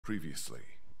Previously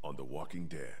on The Walking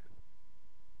Dead.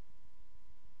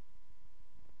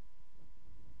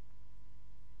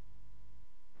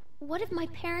 What if my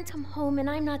parents come home and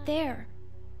I'm not there?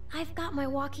 I've got my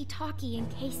walkie-talkie in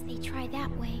case they try that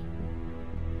way.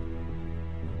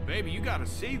 Baby, you gotta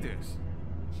see this.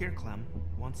 Here, Clem.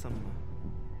 Want some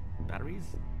batteries?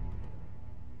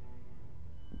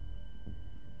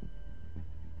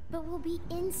 But we'll be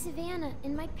in Savannah,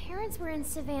 and my parents were in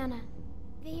Savannah.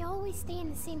 They always stay in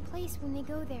the same place when they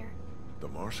go there. The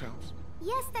Marsh House?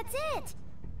 Yes, that's it!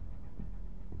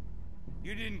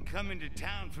 You didn't come into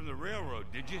town from the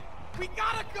railroad, did you? We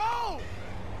gotta go!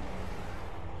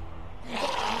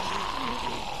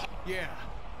 Yeah,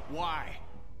 why?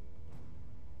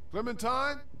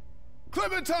 Clementine?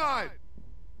 Clementine!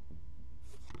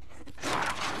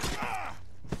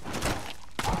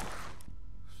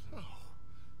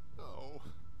 No.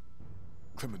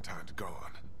 Clementine's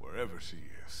gone. Wherever she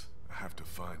is, I have to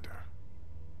find her.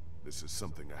 This is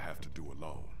something I have to do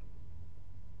alone.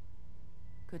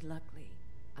 Good luck, Lee.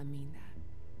 I mean that.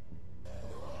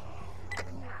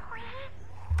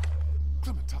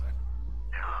 Clementine!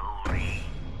 Holy.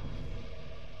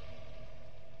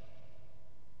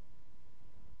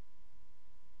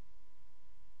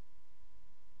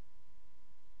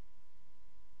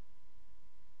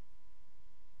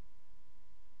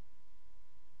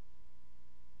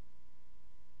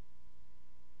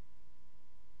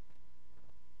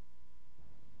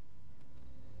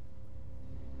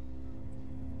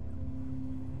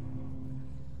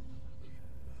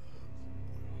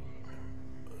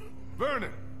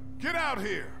 Vernon, get out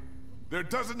here! There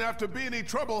doesn't have to be any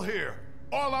trouble here.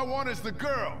 All I want is the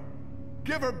girl.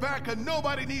 Give her back and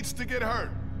nobody needs to get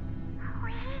hurt.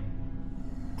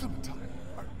 Clementine,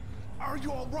 are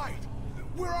you all right?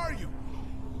 Where are you?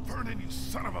 Vernon, you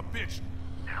son of a bitch.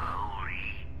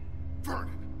 Holy.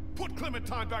 Vernon, put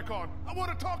Clementine back on. I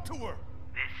want to talk to her.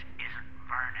 This isn't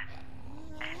Vernon.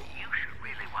 And you should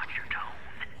really watch your tone.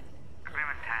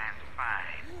 Clementine's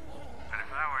fine. But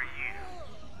if I were you,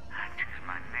 I'd choose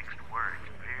my next words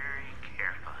very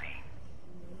carefully.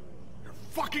 You're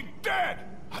fucking dead!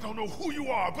 I don't know who you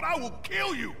are, but I will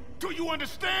kill you! Do you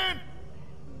understand?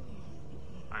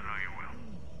 I know you will.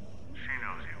 She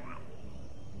knows you will.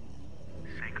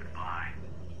 Say goodbye.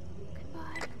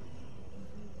 Goodbye.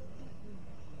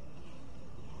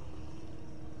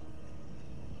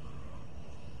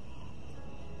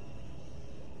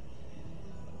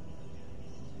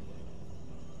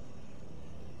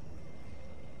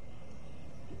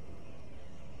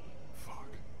 Fuck.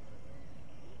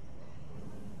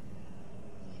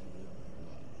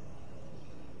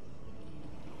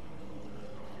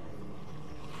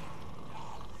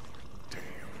 Damn.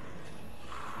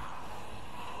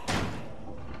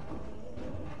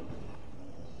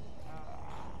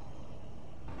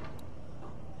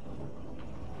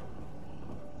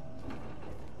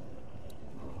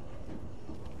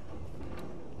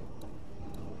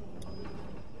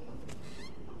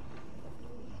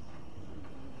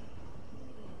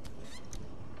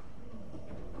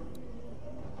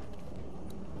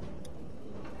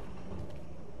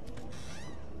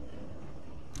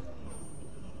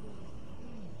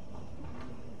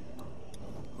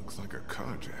 Looks like a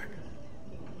carjack.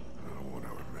 I don't want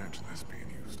to imagine this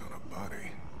being used on a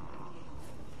body.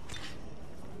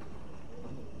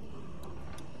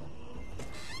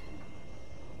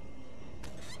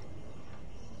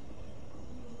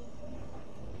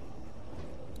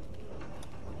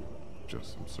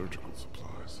 Just some surgical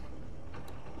supplies.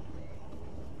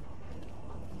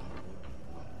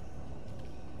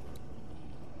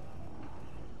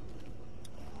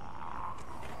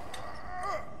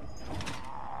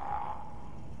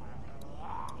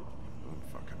 I'm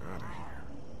fucking out of here.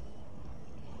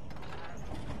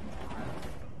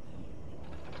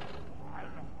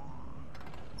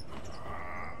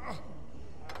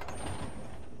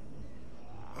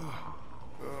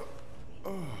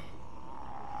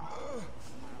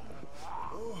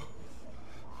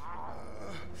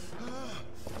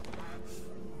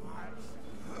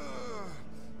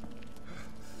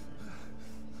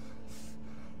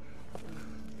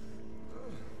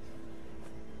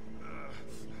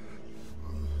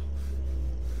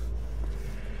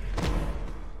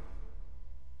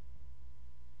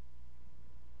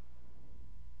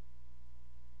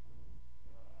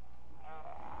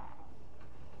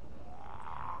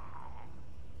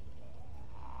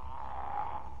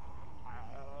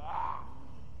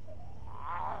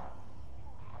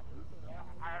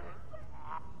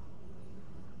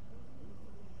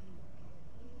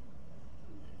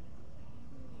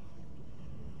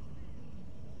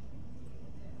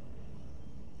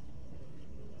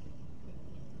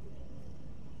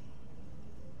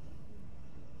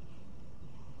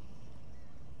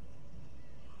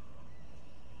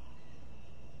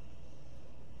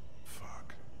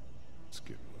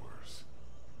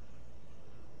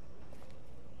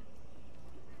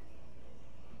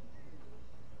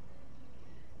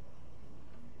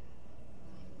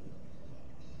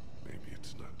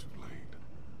 it's not too late.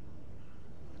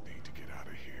 I need to get out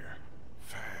of here.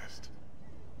 Fast.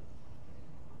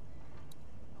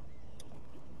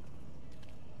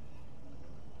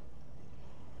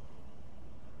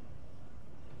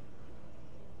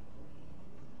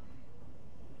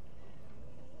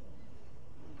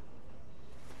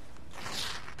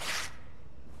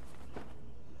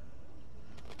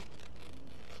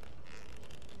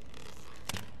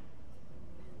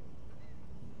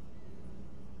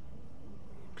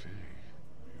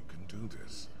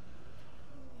 This.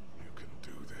 You can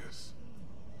do this.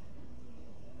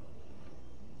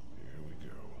 Here we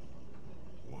go.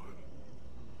 1,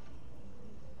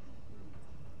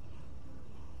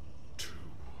 2,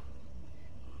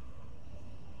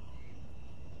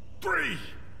 3.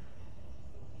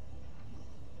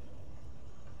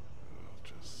 I'll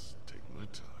just take my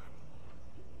time.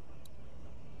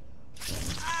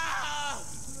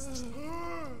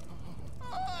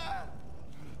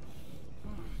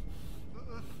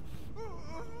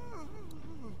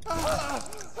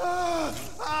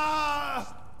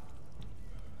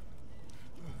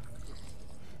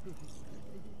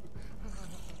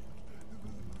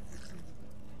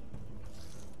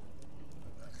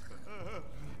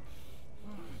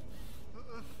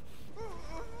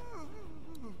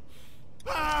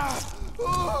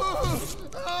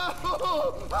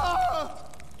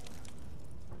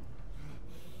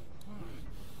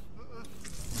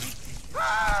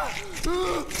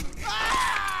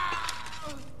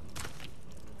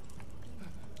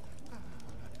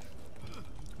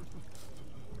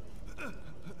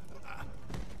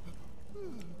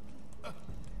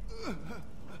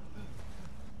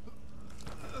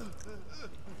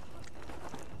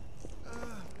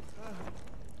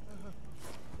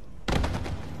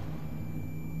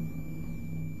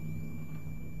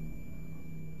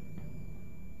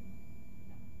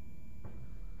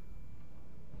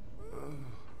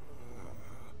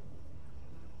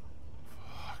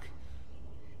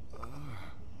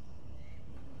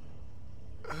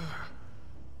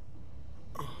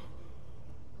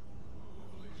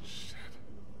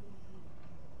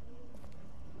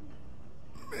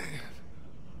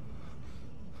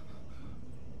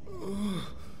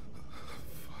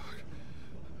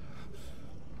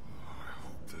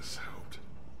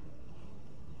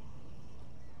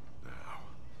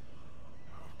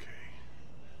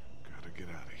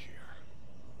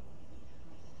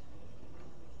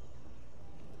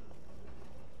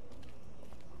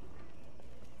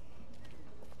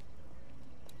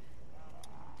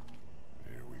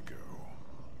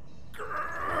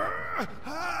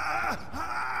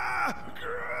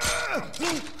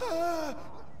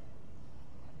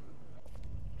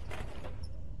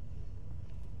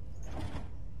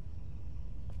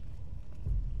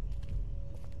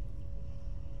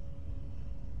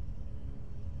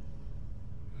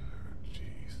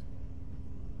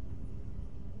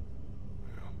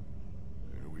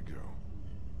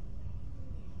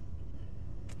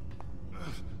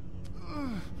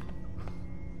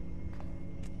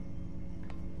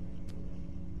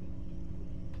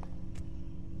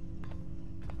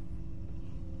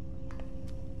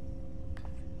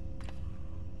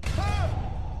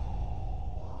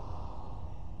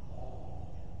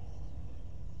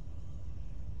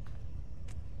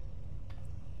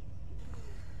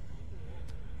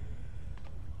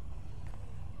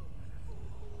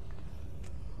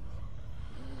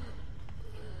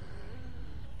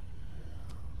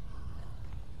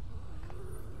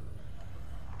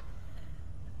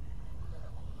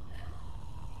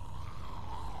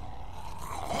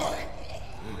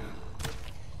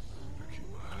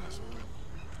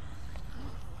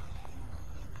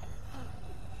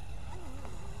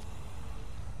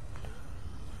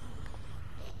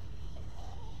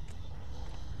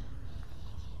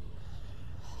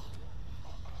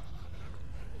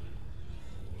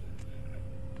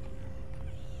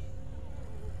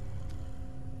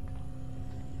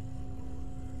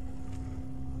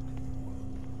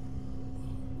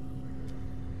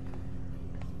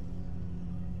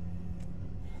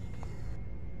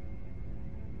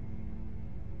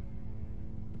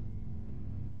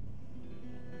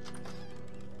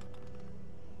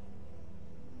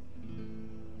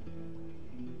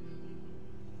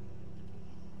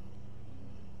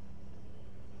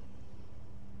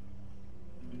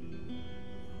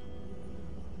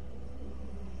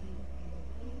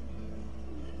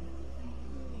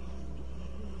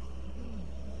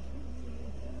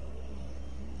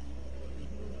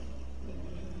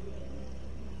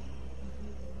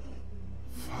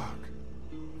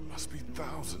 Must be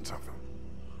thousands of them.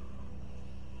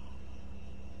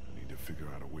 I need to figure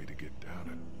out a way to get down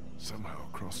it. Somehow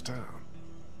across town.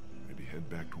 head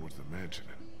back towards the mansion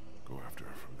and go after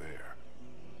her from there.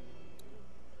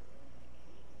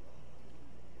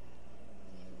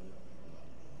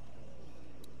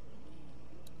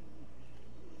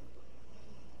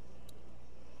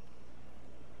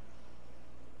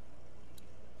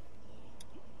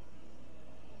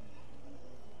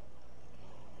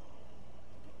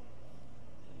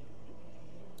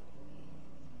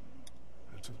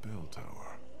 It's a bell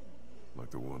tower,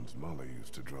 like the ones Molly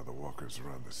used to draw the walkers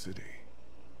around the city.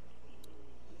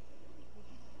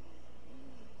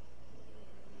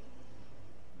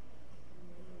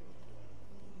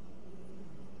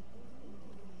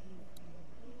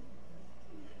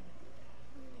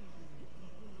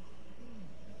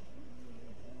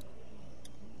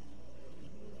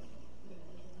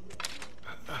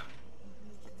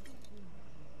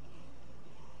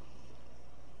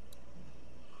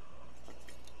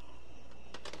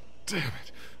 Damn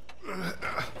it.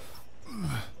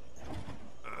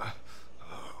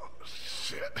 Oh,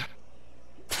 shit.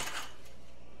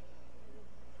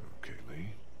 Okay, Lee.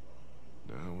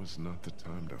 Now is not the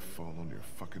time to fall on your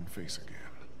fucking face again.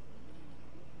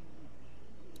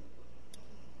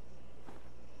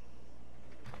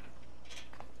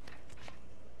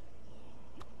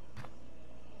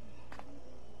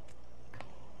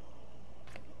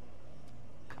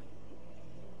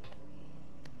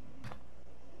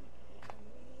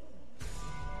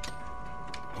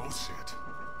 Oh, shit.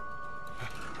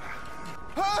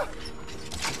 Ah!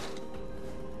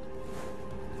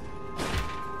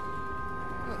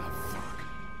 Oh, fuck.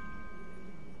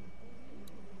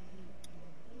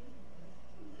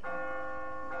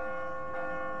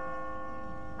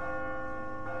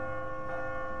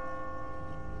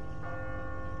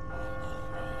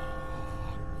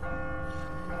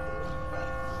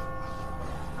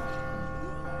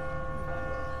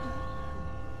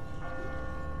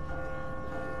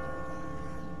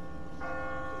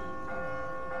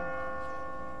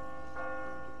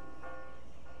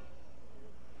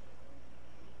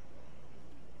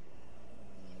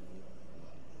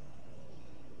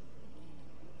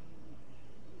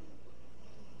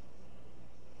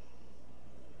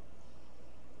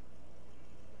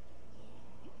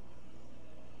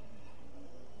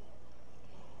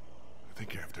 I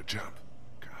think you have to jump.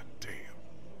 God damn.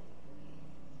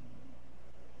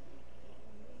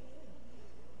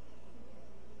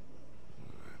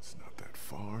 It's not that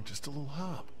far, just a little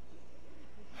hop.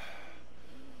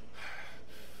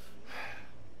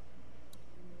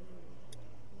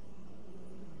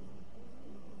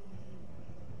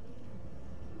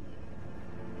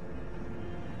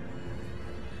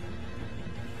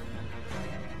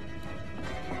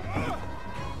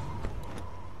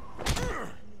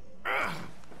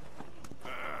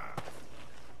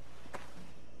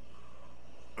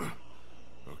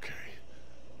 Okay,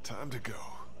 time to go.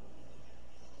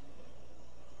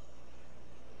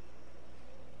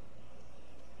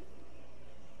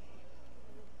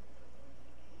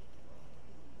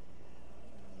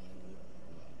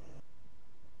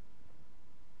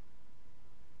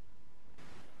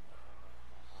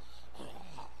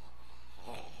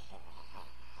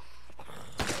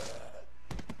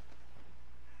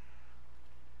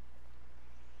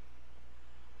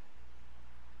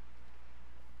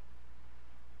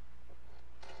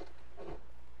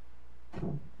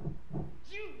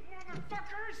 You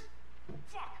motherfuckers!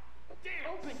 Fuck!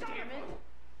 Damn! Open, son damn of it!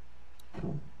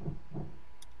 a-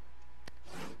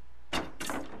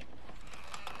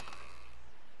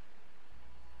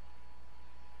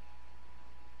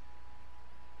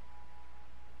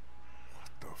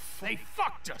 The fuck? They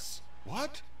fucked us!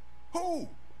 What? Who?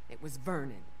 It was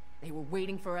Vernon. They were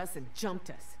waiting for us and jumped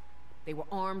us. They were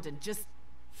armed and just...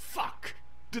 Fuck!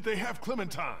 Did they have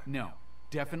Clementine? No,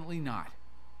 definitely not.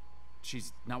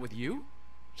 She's not with you?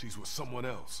 She's with someone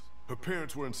else. Her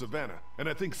parents were in Savannah, and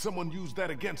I think someone used that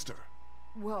against her.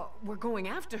 Well, we're going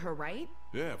after her, right?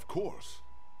 Yeah, of course.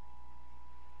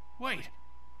 Wait,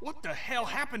 what the hell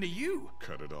happened to you?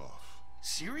 Cut it off.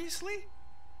 Seriously?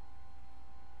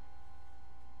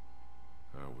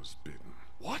 I was bitten.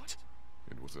 What?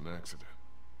 It was an accident.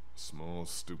 A small,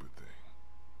 stupid thing.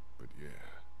 But yeah,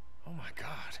 Oh my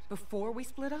god. Before we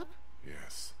split up?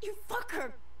 yes. You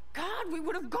fucker! God, we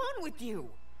would have gone with you!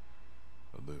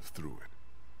 I lived through it,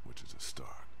 which is a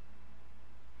start.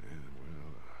 And,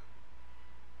 well,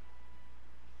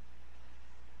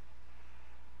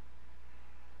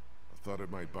 I thought it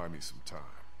might buy me some time.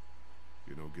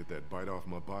 You know, get that bite off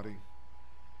my body.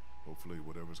 Hopefully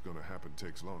whatever's gonna happen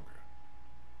takes longer.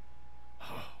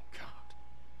 Oh god.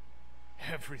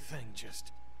 Everything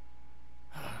just...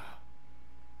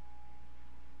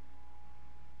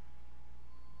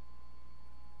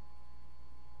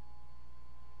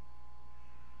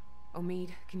 Omid,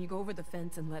 can you go over the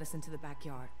fence and let us into the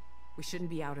backyard? We shouldn't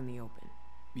be out in the open.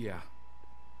 Yeah.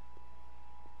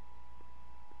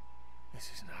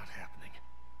 This is not happening.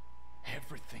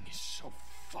 Everything is so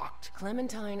fucked.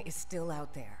 Clementine is still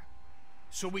out there.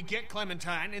 So we get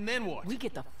Clementine, and then what? We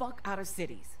get the fuck out of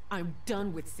cities. I'm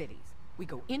done with cities. We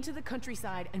go into the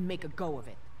countryside and make a go of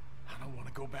it. I don't want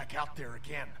to go back out there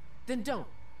again. Then don't.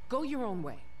 Go your own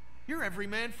way. You're every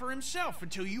man for himself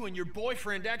until you and your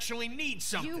boyfriend actually need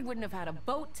something. You wouldn't have had a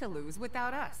boat to lose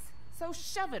without us. So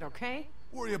shove it, okay?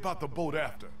 Worry about the boat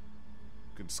after.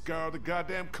 Can scour the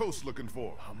goddamn coast looking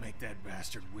for him. I'll make that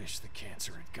bastard wish the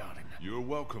cancer had got him. You're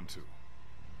welcome to.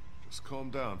 Just calm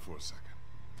down for a second.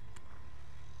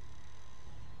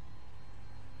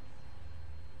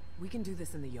 We can do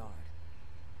this in the yard.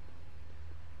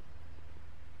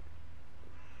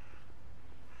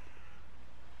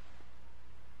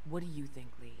 What do you think,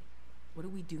 Lee? What do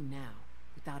we do now,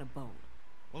 without a boat?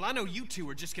 Well, I know you two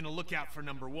are just gonna look out for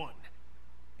number one.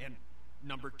 And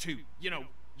number two, you know,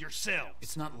 yourselves.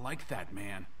 It's not like that,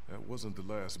 man. That wasn't the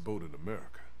last boat in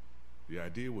America. The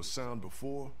idea was sound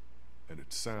before, and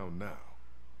it's sound now.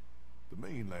 The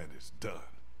mainland is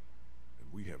done,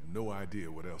 and we have no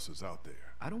idea what else is out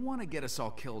there. I don't want to get us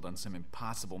all killed on some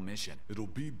impossible mission. It'll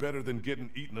be better than getting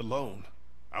eaten alone.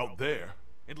 Out there.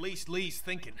 At least Lee's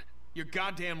thinking. You're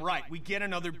goddamn right, we get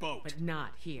another boat. But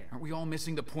not here. Aren't we all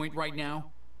missing the point right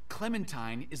now?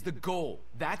 Clementine is the goal.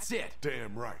 That's it.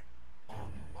 Damn right.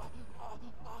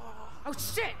 Oh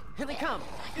shit! Here they come!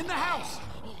 In the house!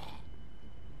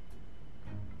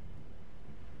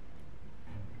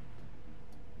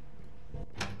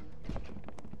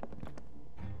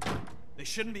 They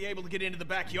shouldn't be able to get into the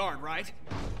backyard, right?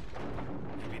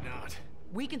 Maybe not.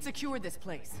 We can secure this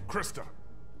place. Krista.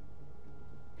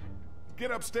 Get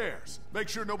upstairs. Make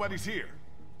sure nobody's here.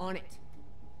 On it.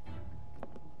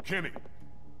 Kenny.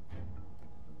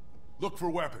 Look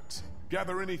for weapons.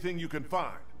 Gather anything you can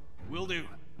find. Will do.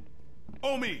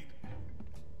 Omid!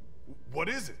 What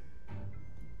is it?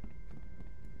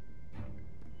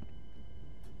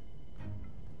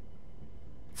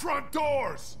 Front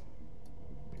doors!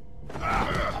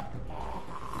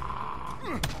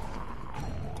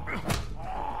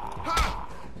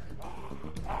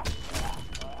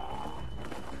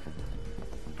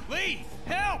 Lee,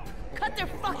 help! Cut their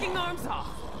fucking arms off!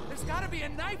 There's gotta be a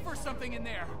knife or something in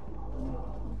there!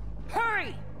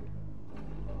 Hurry!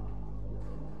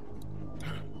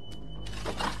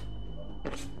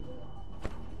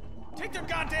 Take their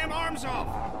goddamn arms off!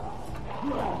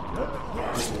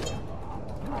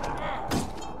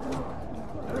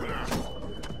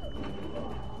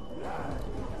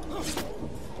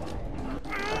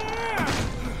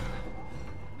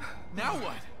 Now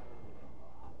what?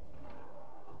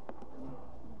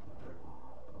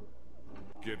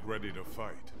 Get ready to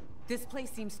fight. This place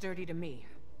seems sturdy to me.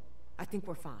 I think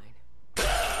we're fine.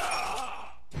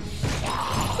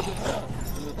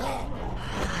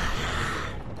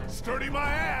 Sturdy my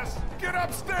ass! Get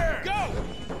upstairs! Go!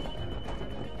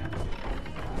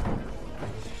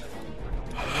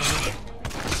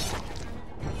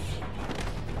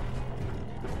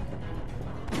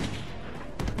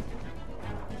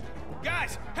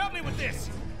 Guys, help me with this!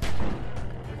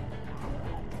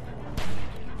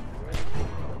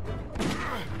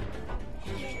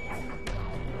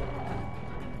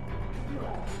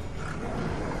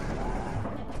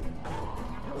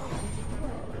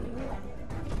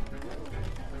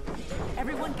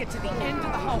 Everyone get to the end of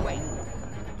the hallway.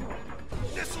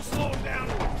 This'll slow him down.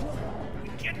 We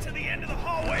get to the end of the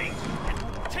hallway and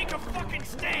take a fucking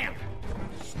stand.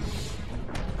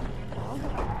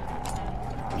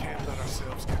 Can't let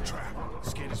ourselves get trapped.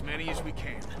 Let's get as many as we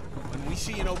can. When we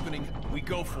see an opening, we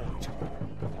go for it.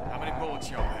 How many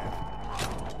bullets y'all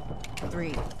have?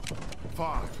 3.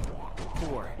 5.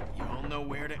 4. Y'all know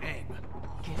where to aim.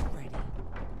 Get ready.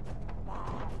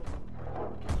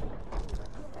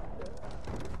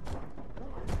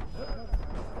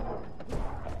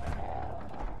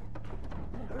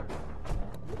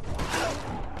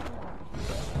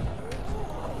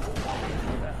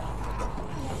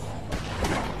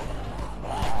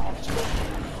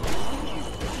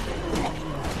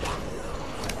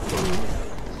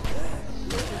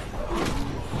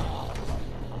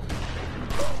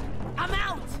 I'm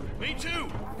out! Me too!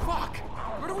 Fuck!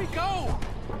 Where do we go?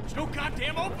 There's no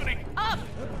goddamn opening! Up!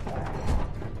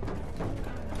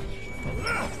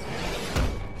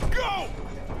 Go!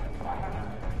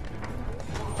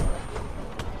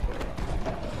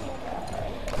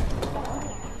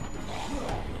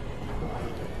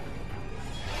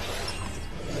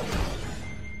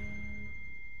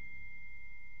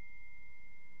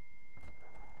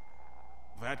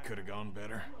 That That could have gone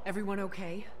better. Everyone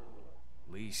okay?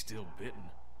 Lee's still bitten.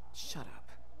 Shut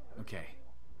up. Okay,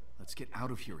 let's get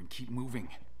out of here and keep moving.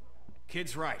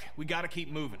 Kid's right. We gotta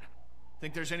keep moving.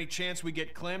 Think there's any chance we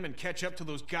get Clem and catch up to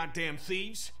those goddamn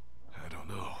thieves? I don't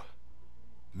know.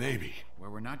 Maybe.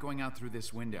 Where we're not going out through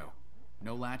this window.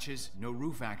 No latches, no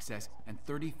roof access, and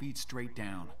 30 feet straight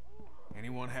down.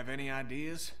 Anyone have any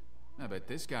ideas? I bet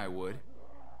this guy would.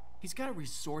 He's got a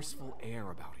resourceful air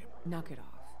about him. Knock it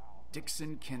off.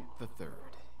 Dixon Kent III.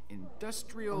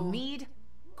 Industrial... Mead?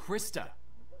 Krista.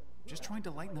 Just trying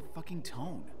to lighten the fucking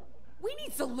tone. We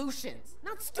need solutions,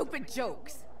 not stupid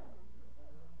jokes.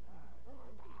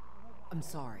 I'm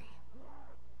sorry.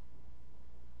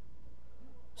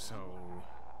 So,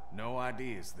 no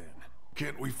ideas then.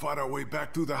 Can't we fight our way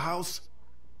back through the house?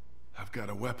 I've got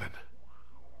a weapon.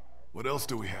 What else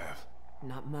do we have?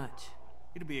 Not much.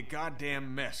 It'd be a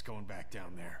goddamn mess going back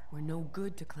down there. We're no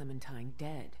good to Clementine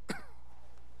dead.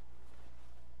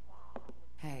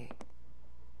 Hey,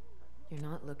 you're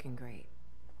not looking great,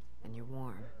 and you're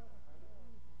warm.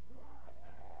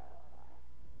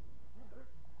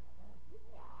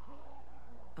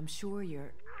 I'm sure you're... I'm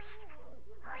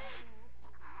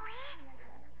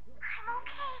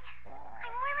okay.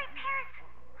 I'm where my parents...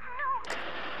 No!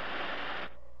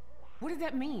 What did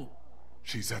that mean?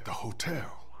 She's at the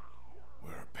hotel,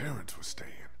 where her parents were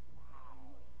staying.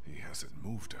 He hasn't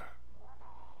moved her.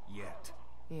 Yet.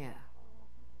 Yeah.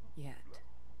 Yet.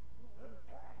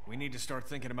 We need to start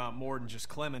thinking about more than just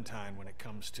Clementine when it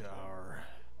comes to our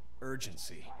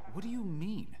urgency. What do you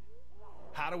mean?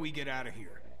 How do we get out of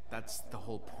here? That's the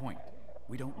whole point.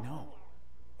 We don't know.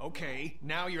 Okay,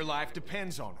 now your life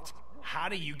depends on it. How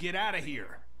do you get out of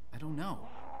here? I don't know.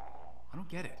 I don't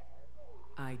get it.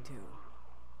 I do.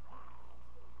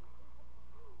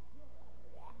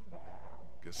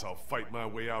 Guess I'll fight my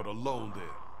way out alone then.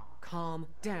 Calm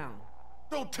down.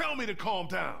 Don't tell me to calm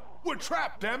down! We're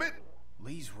trapped, damn it!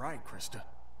 Lee's right, Krista.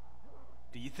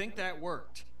 Do you think that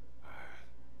worked?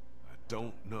 I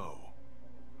don't know.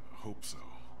 I hope so.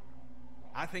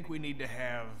 I think we need to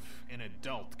have an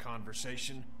adult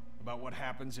conversation about what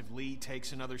happens if Lee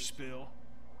takes another spill.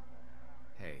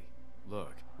 Hey,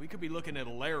 look. We could be looking at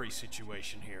a Larry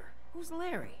situation here. Who's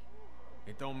Larry?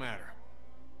 It don't matter.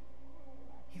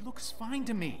 He looks fine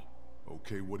to me.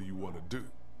 Okay, what do you want to do?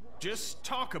 Just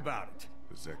talk about it.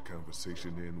 Does that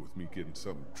conversation end with me getting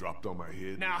something dropped on my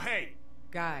head? Now, hey!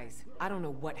 Guys, I don't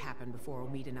know what happened before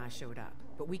Omid and I showed up,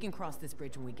 but we can cross this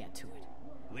bridge when we get to it.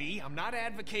 Lee, I'm not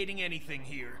advocating anything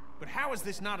here, but how is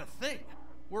this not a thing?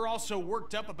 We're all so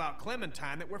worked up about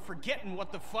Clementine that we're forgetting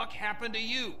what the fuck happened to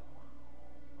you.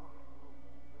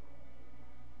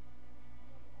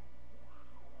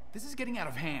 This is getting out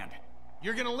of hand.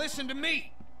 You're gonna listen to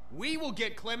me. We will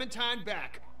get Clementine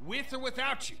back, with or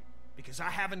without you, because I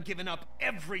haven't given up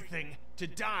everything to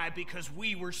die because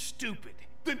we were stupid.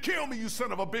 Then kill me, you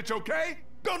son of a bitch, okay?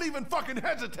 Don't even fucking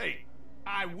hesitate!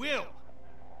 I will.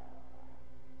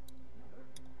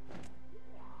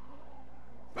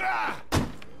 Ah!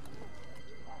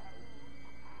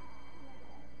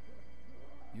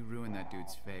 You ruined that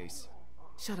dude's face.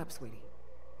 Shut up, sweetie.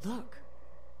 Look.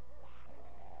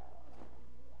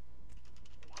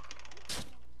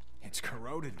 It's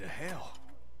corroded to hell.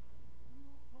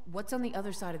 What's on the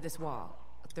other side of this wall?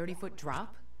 A 30-foot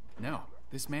drop? No,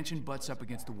 this mansion butts up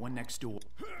against the one next door.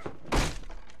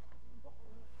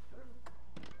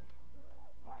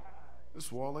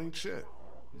 This wall ain't shit.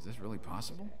 Is this really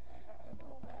possible?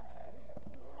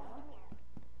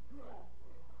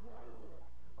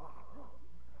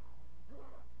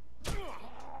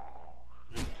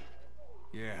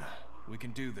 Yeah, we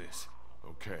can do this.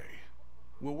 Okay.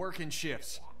 We'll work in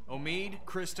shifts. Omid,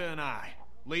 Krista, and I.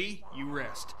 Lee, you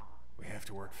rest. We have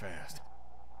to work fast.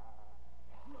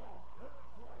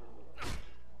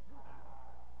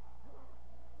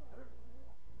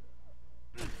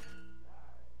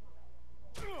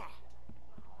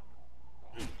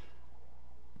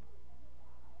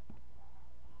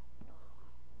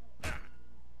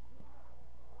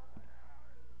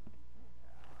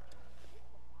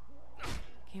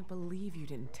 Can't believe you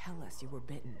didn't tell us you were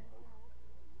bitten.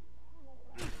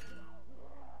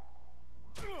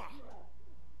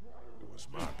 It was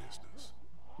my business.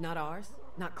 Not ours?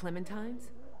 Not Clementine's?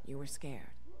 You were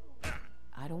scared.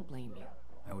 I don't blame you.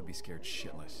 I would be scared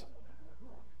shitless.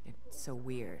 It's so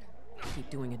weird. Keep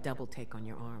doing a double take on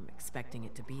your arm, expecting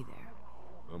it to be there.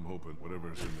 I'm hoping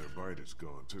whatever's in their bite is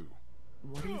gone too.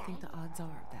 What do you think the odds are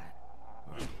of that?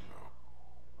 I don't know.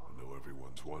 I know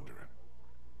everyone's wondering.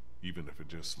 Even if it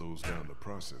just slows down the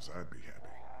process, I'd be happy.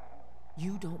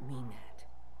 You don't mean that.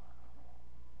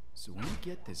 So when you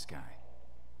get this guy,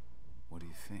 what do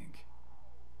you think?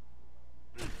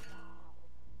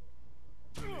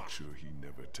 Make sure he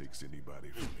never takes anybody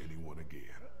from anyone again.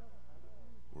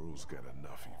 World's got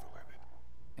enough evil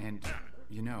in it. And,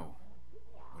 you know,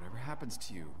 whatever happens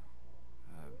to you,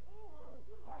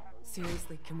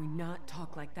 Seriously, can we not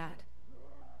talk like that?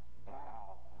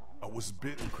 I was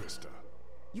bitten, Krista.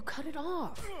 You cut it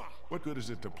off. What good is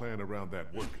it to plan around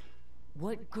that working?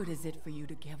 What good is it for you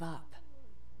to give up?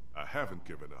 I haven't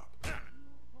given up.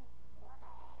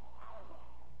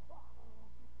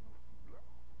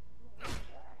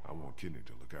 I want Kenny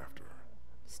to look after her.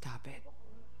 Stop it.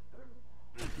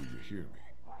 Do you hear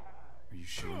me? are you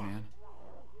sure, man?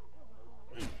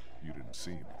 You didn't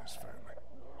see him in his family.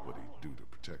 What he'd do to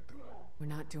protect them. We're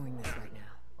not doing this right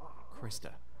now. Krista,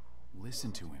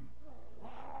 listen to him.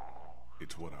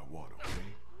 It's what I want,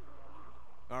 okay?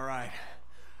 All right.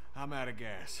 I'm out of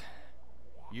gas.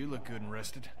 You look good and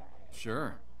rested.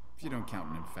 Sure, if you don't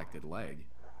count an infected leg.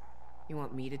 You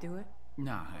want me to do it?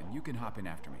 Nah, hun, you can hop in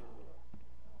after me.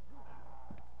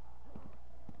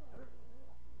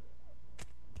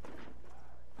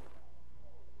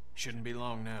 Shouldn't be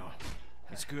long now.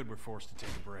 It's good we're forced to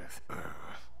take a breath.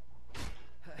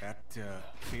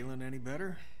 Feeling any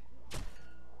better?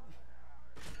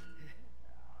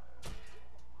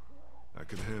 I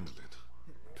can handle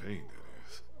it. Pain, that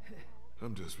is.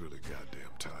 I'm just really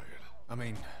goddamn tired. I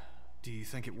mean, do you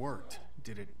think it worked?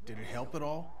 Did it help at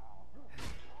all?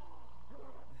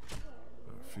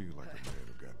 I feel like a man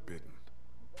who got bitten.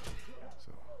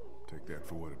 So, take that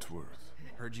for what it's worth.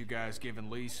 Heard you guys giving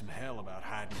Lee some hell about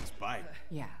hiding his bite.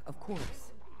 Yeah, of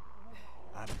course.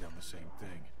 I'd have done the same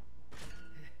thing.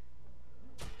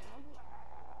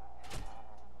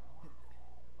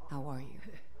 How are you?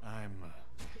 I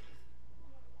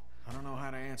don't know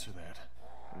how to answer that.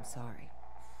 I'm sorry.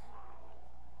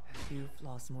 You've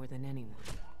lost more than anyone.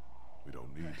 We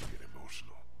don't need to get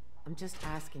emotional. I'm just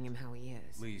asking him how he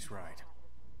is. Lee's right.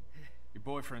 Your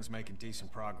boyfriend's making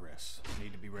decent progress.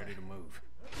 Need to be ready to move.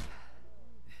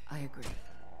 I agree.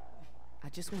 I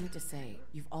just wanted to say,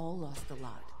 you've all lost a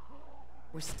lot.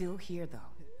 We're still here, though.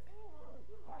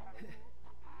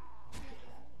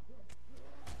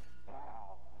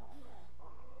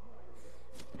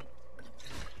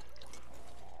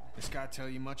 This guy tell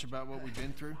you much about what we've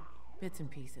been through? Bits and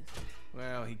pieces.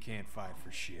 Well, he can't fight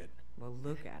for shit. Well,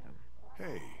 look at him.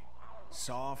 Hey,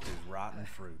 Soft as rotten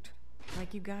fruit.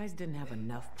 Like you guys didn't have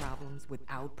enough problems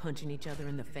without punching each other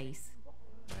in the face.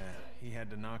 He had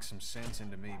to knock some sense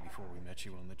into me before we met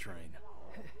you on the train.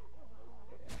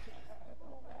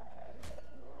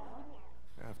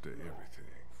 after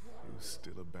everything, he was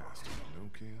still a bastard, you know,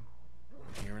 Ken?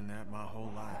 Been hearing that my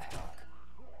whole life, Doc.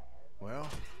 Well,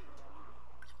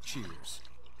 cheers.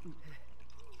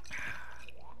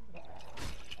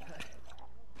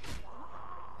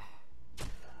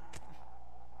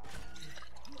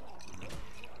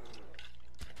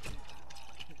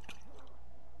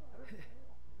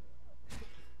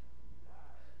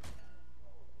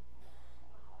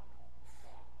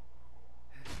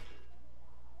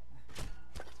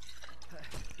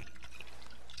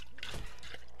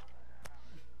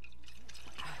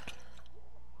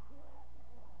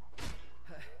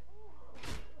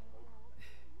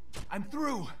 I'm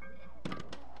through!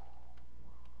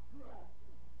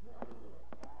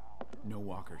 No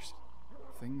walkers.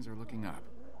 Things are looking up.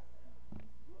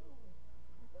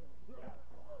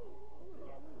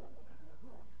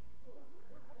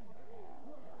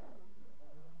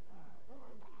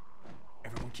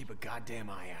 Everyone keep a goddamn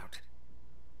eye out.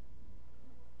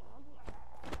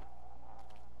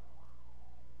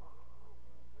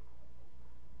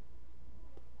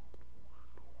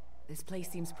 This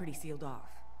place seems pretty sealed off.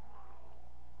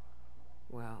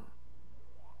 Well...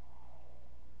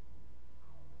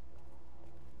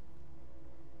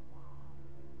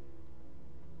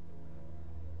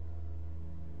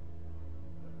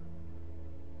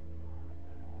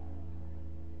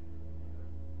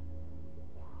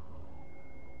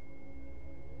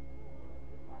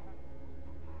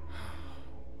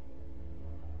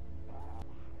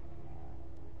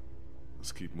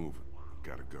 Let's keep moving.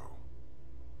 Gotta go.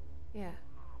 yeah.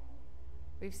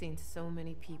 We've seen so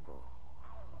many people.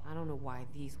 I don't know why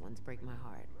these ones break my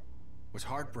heart. What's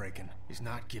heartbreaking is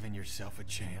not giving yourself a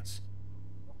chance.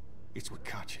 It's what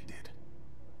Katjaa did.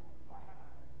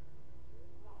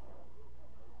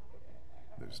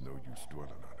 There's no use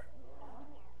dwelling on it.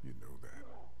 You know that.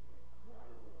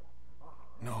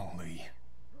 No, Lee.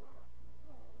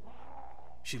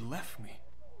 She left me.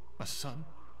 A son.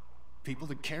 People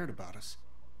that cared about us.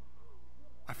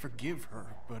 I forgive her,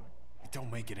 but it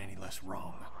don't make it any less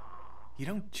wrong. You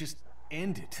don't just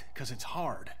end it because it's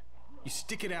hard. You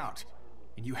stick it out,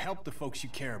 and you help the folks you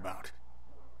care about.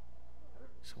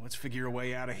 So let's figure a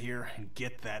way out of here and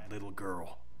get that little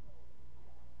girl.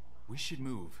 We should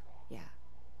move. Yeah.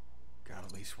 Got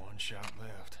at least one shot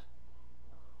left.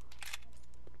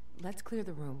 Let's clear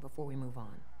the room before we move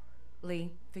on.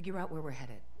 Lee, figure out where we're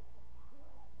headed.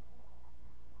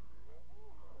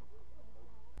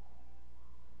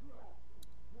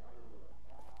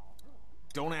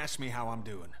 Don't ask me how I'm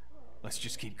doing. Let's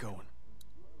just keep going.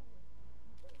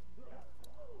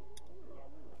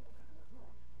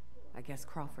 I guess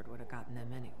Crawford would have gotten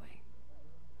them anyway.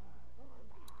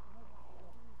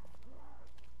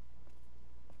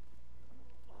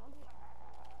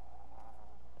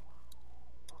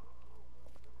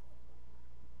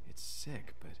 It's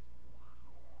sick, but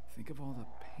think of all the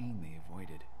pain they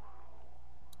avoided.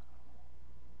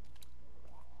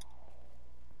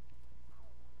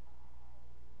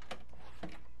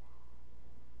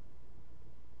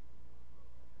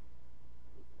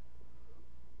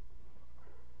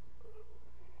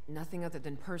 Nothing other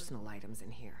than personal items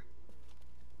in here.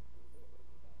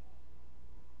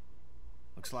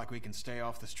 Looks like we can stay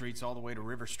off the streets all the way to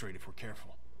River Street if we're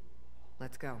careful.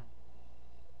 Let's go.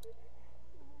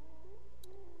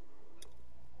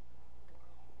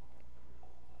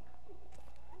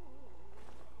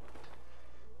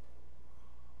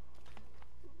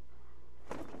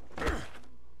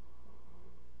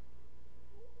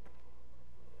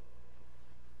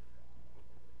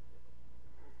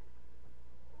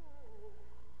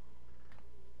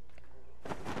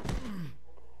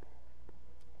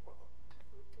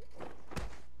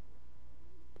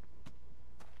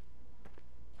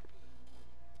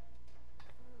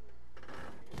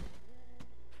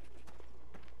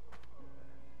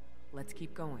 Let's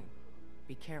keep going.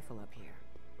 Be careful up here.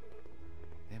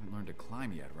 They haven't learned to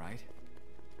climb yet, right?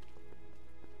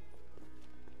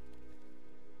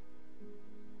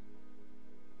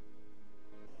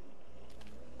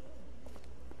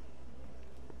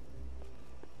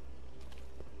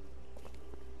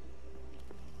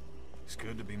 It's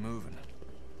good to be moving.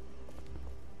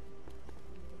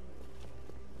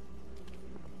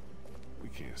 We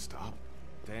can't stop.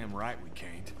 Damn right we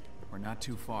can't. We're not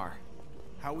too far.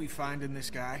 How we finding this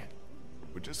guy?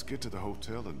 We just get to the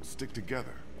hotel and stick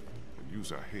together. And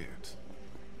use our heads.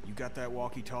 You got that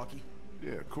walkie-talkie?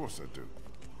 Yeah, of course I do.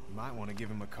 You might want to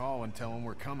give him a call and tell him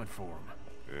we're coming for him.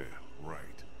 Yeah,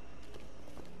 right.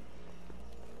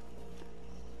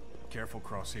 Careful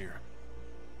cross here.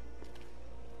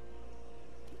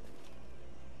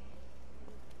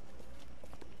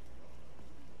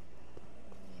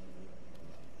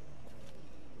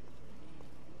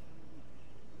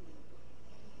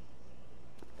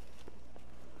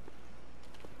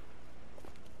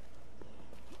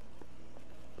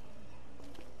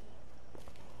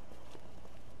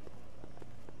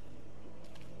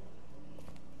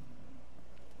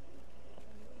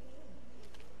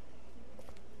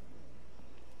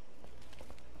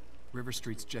 River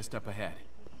Street's just up ahead.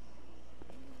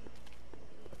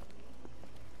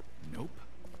 Nope.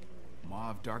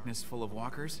 Maw of darkness full of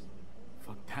walkers?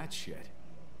 Fuck that shit.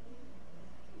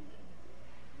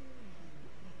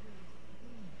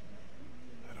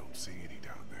 I don't see any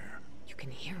down there. You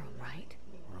can hear them, right?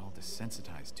 We're all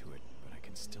desensitized to it, but I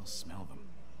can still smell them.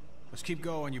 Let's keep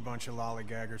going, you bunch of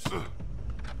lollygaggers.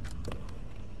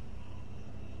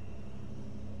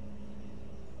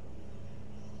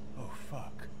 Oh,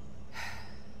 fuck.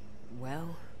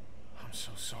 Well, I'm so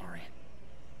sorry.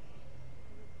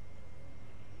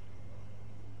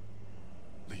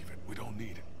 Leave it. We don't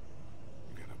need it.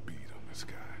 We got a beat on this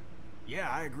guy. Yeah,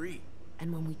 I agree.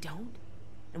 and when we don't,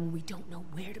 and when we don't know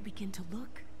where to begin to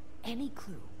look, any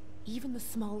clue, even the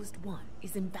smallest one,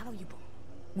 is invaluable.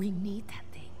 We need that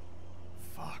thing.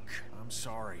 Fuck. I'm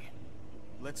sorry.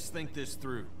 Let's think this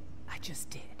through. I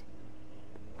just did.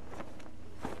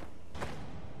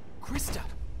 Krista!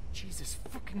 Jesus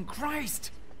fucking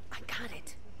Christ! I got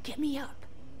it. Get me up.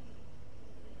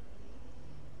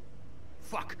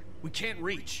 Fuck. We can't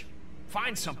reach.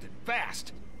 Find something.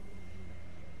 Fast.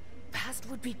 Fast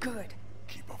would be good.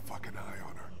 Keep a fucking eye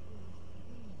on her.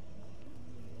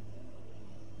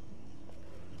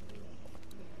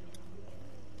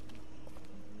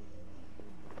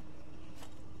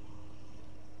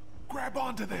 Grab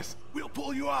onto this. We'll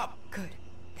pull you up. Good.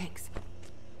 Thanks.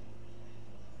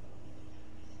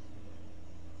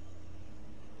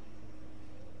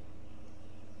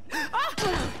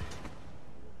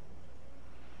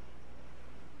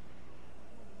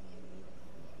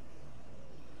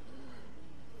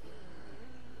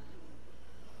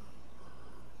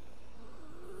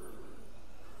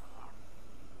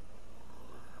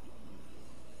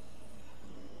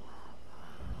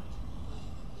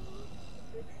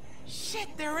 Shit,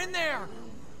 they're in there!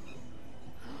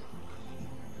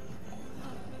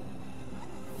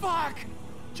 Fuck!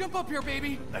 Jump up here,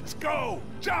 baby! Let's go!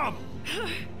 Jump!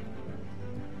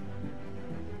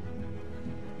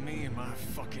 Me and my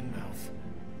fucking mouth.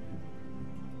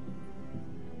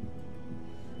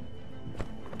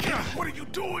 What are you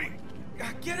doing?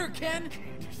 Get her, Ken!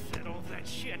 Just said all that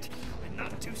shit and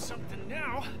not do something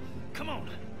now. Come on,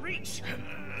 reach.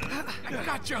 I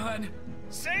got you, hun.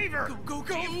 Save her! Go,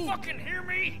 Do you fucking hear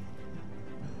me?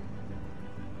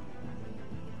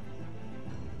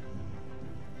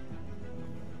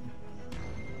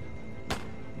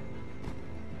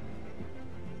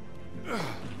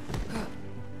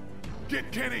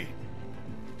 Get Kenny!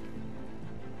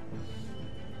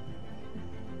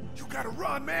 You gotta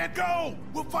run, man! Go!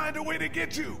 We'll find a way to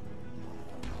get you!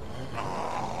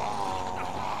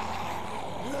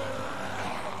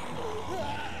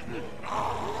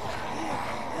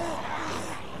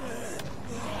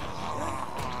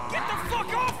 Get the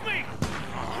fuck off me!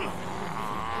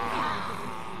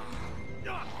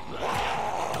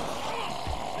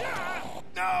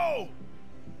 No!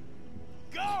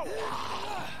 Go!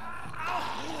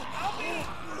 I'll be...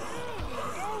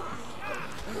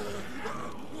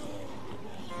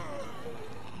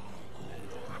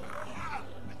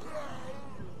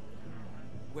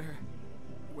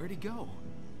 Where'd he go?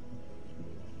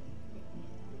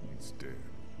 He's dead.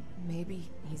 Maybe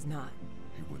he's not.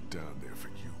 He went down there for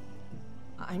you.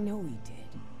 I know he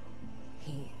did.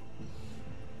 He...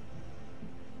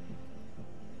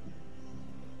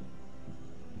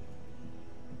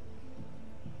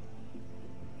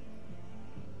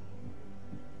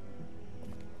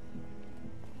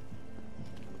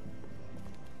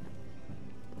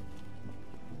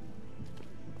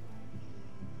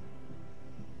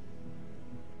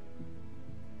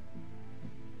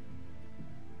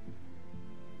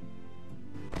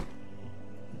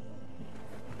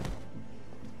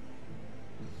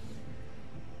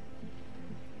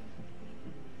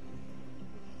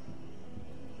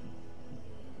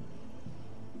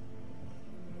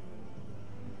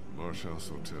 Marshall's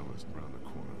Hotel is around the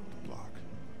corner of the block.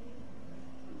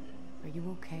 Are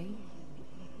you okay?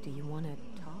 Do you want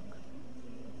to talk?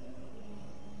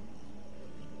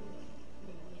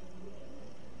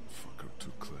 Fuck her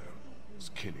too, Claire. It's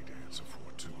Kenny to answer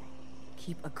for, too.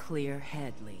 Keep a clear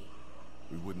head, Lee.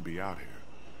 We wouldn't be out here.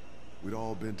 We'd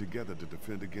all been together to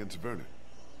defend against Vernon.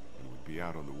 And we'd be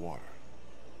out on the water.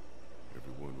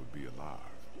 Everyone would be alive.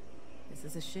 This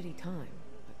is a shitty time,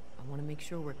 but I want to make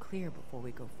sure we're clear before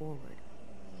we go forward.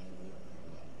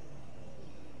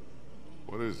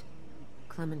 What is it?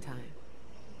 Clementine.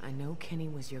 I know Kenny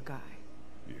was your guy.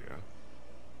 Yeah?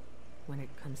 When it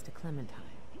comes to Clementine.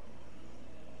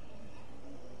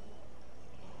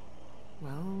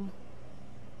 Well...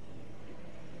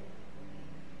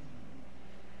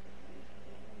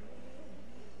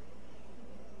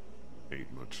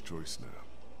 Ain't much choice now.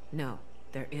 No,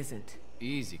 there isn't.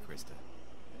 Easy, Krista.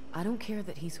 I don't care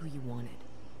that he's who you wanted,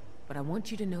 but I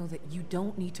want you to know that you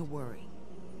don't need to worry.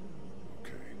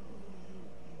 Okay.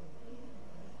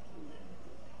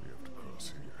 We have to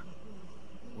cross here.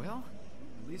 Well,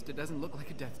 at least it doesn't look like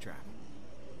a death trap.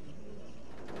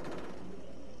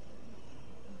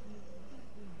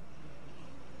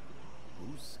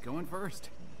 Who's going first?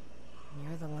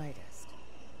 You're the lightest.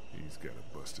 He's got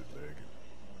a busted leg,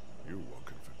 and you're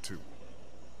walking for two.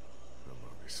 I'm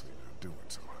obviously not doing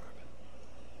so hot.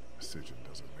 Decision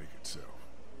doesn't make itself.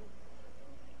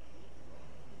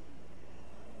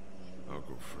 I'll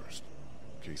go first,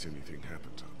 in case anything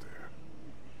happens out there.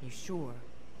 You sure?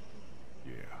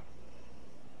 Yeah.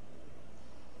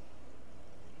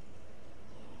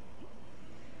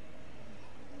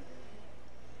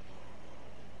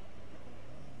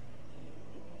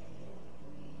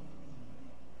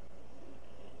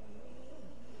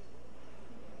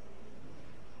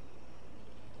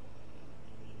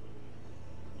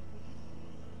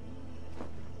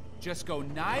 Just go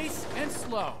nice and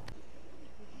slow.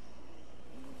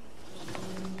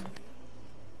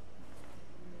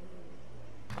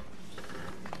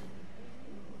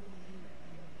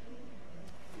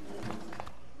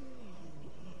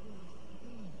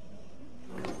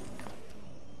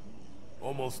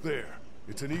 Almost there.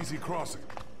 It's an easy crossing.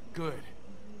 Good.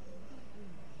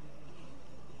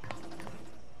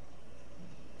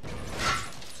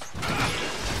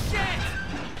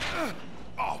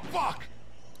 Oh, fuck!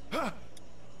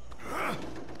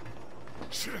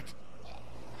 Shit!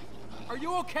 Are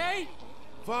you okay?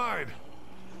 Fine.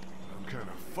 I'm kind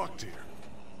of fucked here.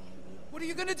 What are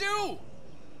you gonna do?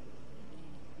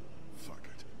 Fuck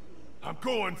it. I'm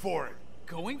going for it.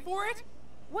 Going for it?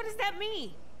 What does that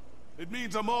mean? It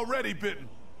means I'm already bitten.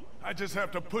 I just have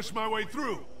to push my way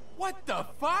through. What the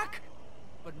fuck?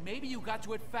 but maybe you got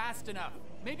to it fast enough.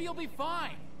 Maybe you'll be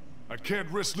fine. I can't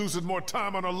risk losing more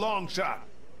time on a long shot.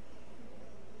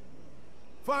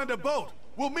 Find a boat.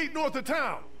 We'll meet north of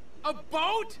town. A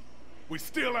boat? We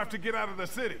still have to get out of the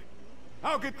city.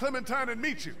 I'll get Clementine and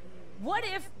meet you. What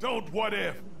if... Don't what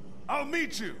if. I'll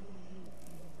meet you.